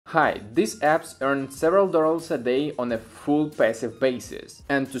Hi, these apps earn several dollars a day on a full passive basis.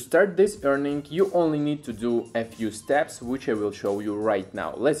 And to start this earning, you only need to do a few steps, which I will show you right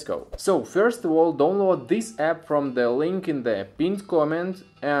now. Let's go. So first of all, download this app from the link in the pinned comment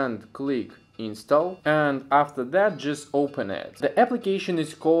and click install, and after that just open it. The application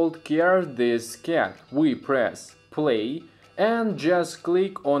is called Care This Cat. We press play and just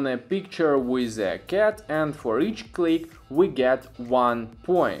click on a picture with a cat, and for each click we get 1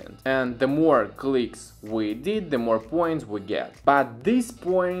 point, and the more clicks we did, the more points we get. But these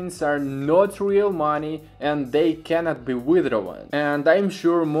points are not real money and they cannot be withdrawn, and I'm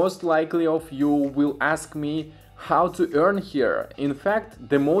sure most likely of you will ask me how to earn here. In fact,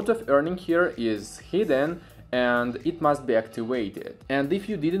 the mode of earning here is hidden and it must be activated. And if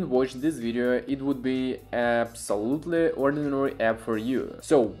you didn't watch this video, it would be absolutely ordinary app for you.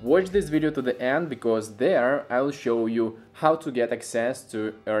 So watch this video to the end, because there I will show you how to get access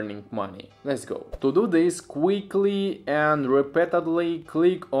to earning money. Let's go. To do this, quickly and repeatedly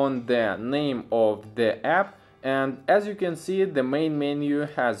click on the name of the app, and as you can see, the main menu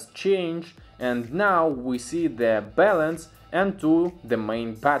has changed, and now we see the balance and the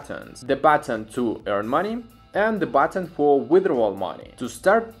main buttons. The button to earn money and the button for withdrawal money. To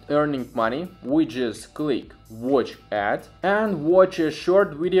start earning money, we just click watch ad and watch a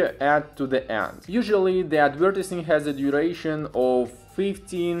short video ad to the end. Usually the advertising has a duration of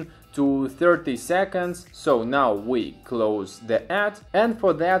 15 to 30 seconds, so now we close the ad, and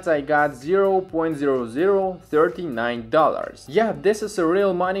for that I got $0.0039. Yeah, this is a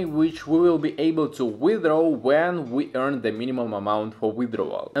real money which we will be able to withdraw when we earn the minimum amount for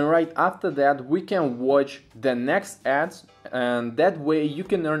withdrawal. And right after that we can watch the next ads, and that way you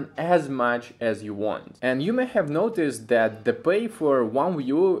can earn as much as you want. And you may have noticed that the pay for one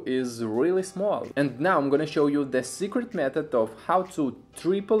view is really small. And now I'm gonna show you the secret method of how to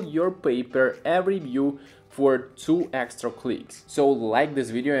triple your pay per every view for 2 extra clicks. So like this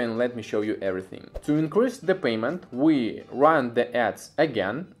video and let me show you everything. To increase the payment, we run the ads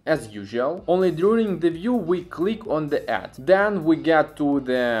again as usual. Only during the view we click on the ad. Then we get to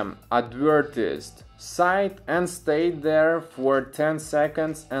the advertised site and stay there for 10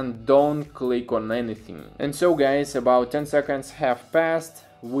 seconds and don't click on anything. And so guys, about 10 seconds have passed.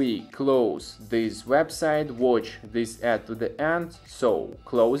 We close this website, watch this ad to the end, so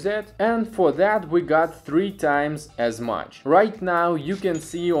close it, and for that we got 3 times as much. Right now you can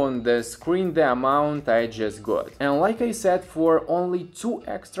see on the screen the amount I just got, and like I said, for only 2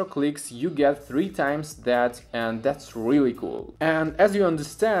 extra clicks you get 3 times that, and that's really cool. And as you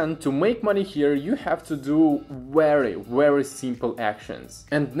understand, to make money here you have to do very simple actions.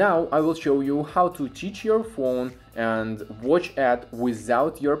 And now I will show you how to teach your phone and watch ad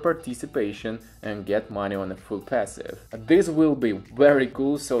without your participation and get money on a full passive. This will be very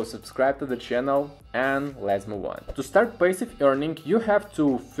cool, so subscribe to the channel and let's move on. To start passive earning, you have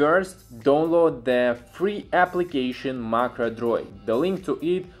to first download the free application MacroDroid. The link to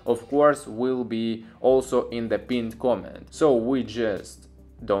it, of course, will be also in the pinned comment. So we just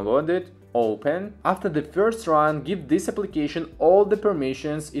download it, open. After the first run, give this application all the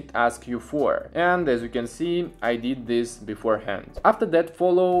permissions it asks you for, and as you can see, I did this beforehand. After that,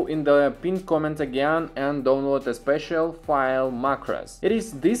 follow in the pinned comment again and download a special file, Macros. It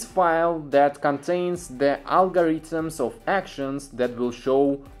is this file that contains the algorithms of actions that will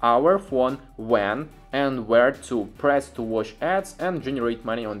show our phone when and where to press to watch ads and generate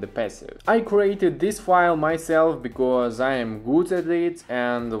money on the passive. I created this file myself because I am good at it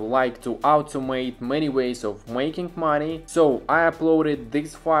and like to automate many ways of making money, so I uploaded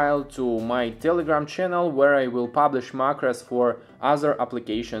this file to my Telegram channel where I will publish macros for other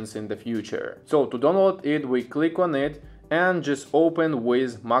applications in the future. So to download it, we click on it and just open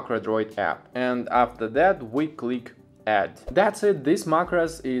with MacroDroid app, and after that we click add. That's it, this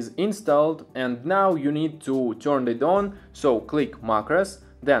macros is installed, and now you need to turn it on, so click macros,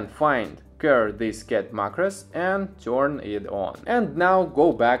 then find Care This Cat macros and turn it on. And now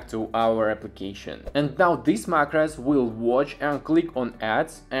go back to our application. And now this macros will watch and click on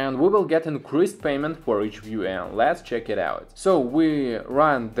ads, and we will get increased payment for each view, and let's check it out. So we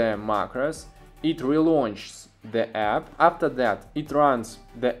run the macros, it relaunches the app. After that it runs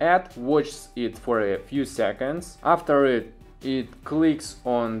the ad, watches it for a few seconds. After it clicks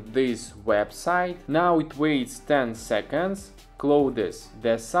on this website. Now it waits 10 seconds, closes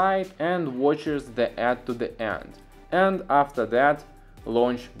the site and watches the ad to the end. And after that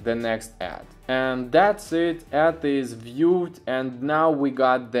launch the next ad. And that's it, ad is viewed, and now we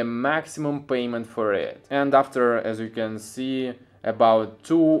got the maximum payment for it. And after, as you can see, about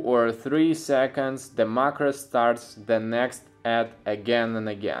 2 or 3 seconds, the macro starts the next ad again and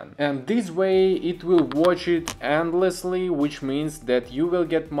again. And this way it will watch it endlessly, which means that you will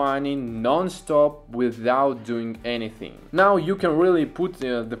get money non-stop without doing anything. Now you can really put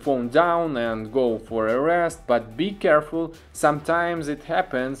the phone down and go for a rest, but be careful. Sometimes it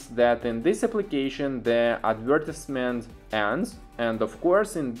happens that in this application the advertisement ends, and of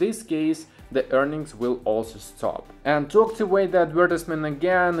course in this case the earnings will also stop. And to activate the advertisement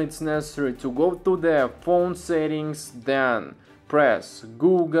again, it's necessary to go to the phone settings, then press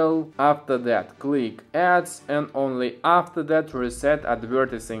Google, after that click ads, and only after that reset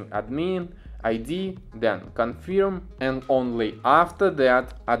advertising admin ID, then confirm, and only after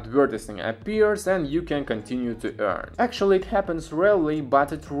that advertising appears and you can continue to earn. Actually it happens rarely,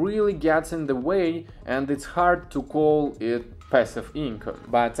 but it really gets in the way and it's hard to call it passive income.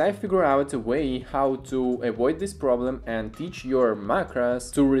 But I figured out a way how to avoid this problem and teach your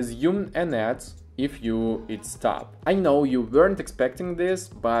macros to resume an ad if you hit stop. I know you weren't expecting this,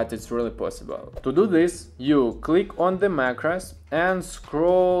 but it's really possible. To do this, you click on the macros and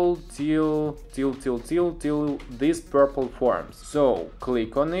scroll till this purple forms. So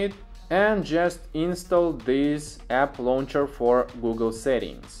click on it and just install this app launcher for Google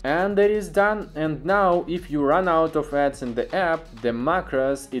settings. And that is done. And now if you run out of ads in the app, the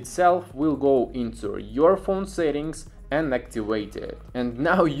macros itself will go into your phone settings and activate it. And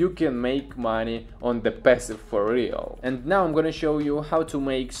now you can make money on the passive for real. And now I'm gonna show you how to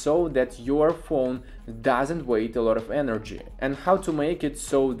make so that your phone doesn't waste a lot of energy, and how to make it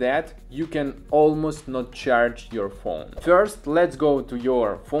so that you can almost not charge your phone. First, let's go to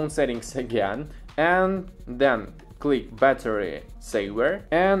your phone settings again and then click battery saver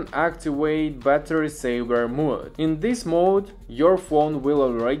and activate battery saver mode. In this mode your phone will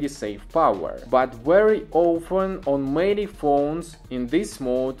already save power, but very often on many phones in this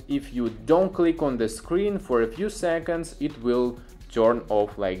mode, if you don't click on the screen for a few seconds, it will turn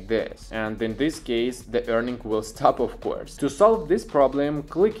off like this, and in this case the earning will stop, of course. To solve this problem,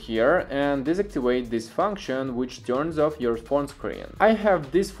 click here and deactivate this function which turns off your phone screen. I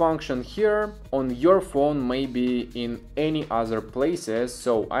have this function here, on your phone maybe in any other places,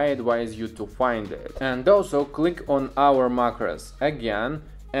 so I advise you to find it. And also click on our macros again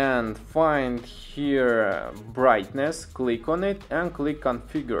and find here brightness, click on it and click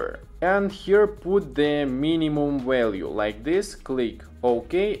configure. And here put the minimum value like this, click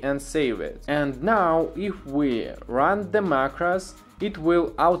OK and save it. And now if we run the macros, it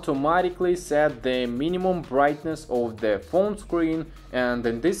will automatically set the minimum brightness of the phone screen, and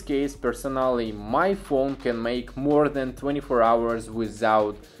in this case personally my phone can make more than 24 hours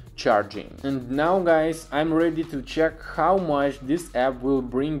without charging. And now guys, I'm ready to check how much this app will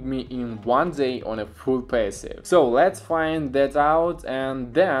bring me in one day on a full passive. So let's find that out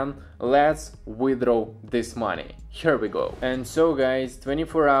and then let's withdraw this money. Here we go. And so guys,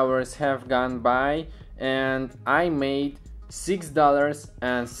 24 hours have gone by and I made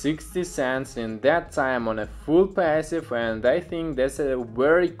 $6.60 in that time on a full passive, and I think that's a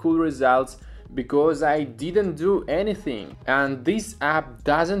very cool result because I didn't do anything, and this app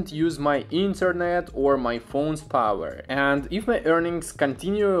doesn't use my internet or my phone's power. And if my earnings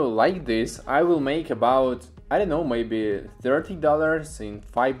continue like this, I will make about, I don't know, maybe $30 in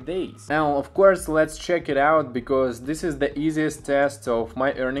 5 days. Now of course let's check it out, because this is the easiest test of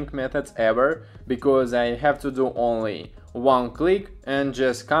my earning methods ever, because I have to do only one click and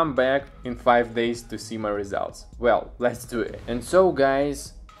just come back in 5 days to see my results. Well, let's do it. And so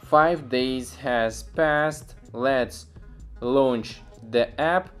guys, 5 days has passed. Let's launch the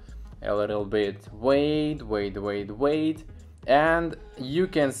app. A little bit wait, and you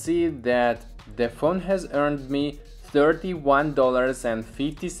can see that the phone has earned me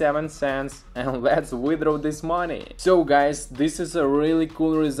 $31.57, and let's withdraw this money. So guys, this is a really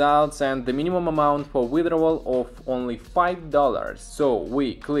cool result, and the minimum amount for withdrawal of only $5. So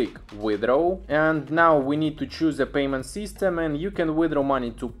we click withdraw, and now we need to choose a payment system, and you can withdraw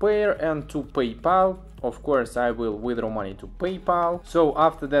money to Payer and to PayPal. Of course I will withdraw money to PayPal. So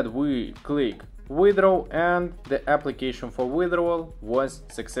after that we click withdraw, and the application for withdrawal was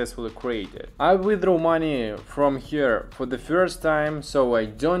successfully created. I withdraw money from here for the first time, so I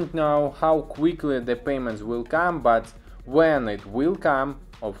don't know how quickly the payments will come, but when it will come,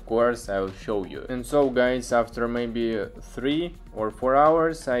 of course I will show you. And so guys, after maybe 3 or 4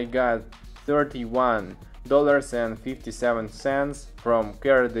 hours I got $31.57 from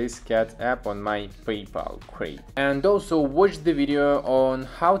Care This Cat app on my PayPal. Great. And also watch the video on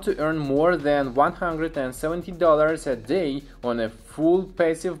how to earn more than $170 a day on a full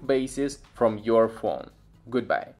passive basis from your phone. Goodbye.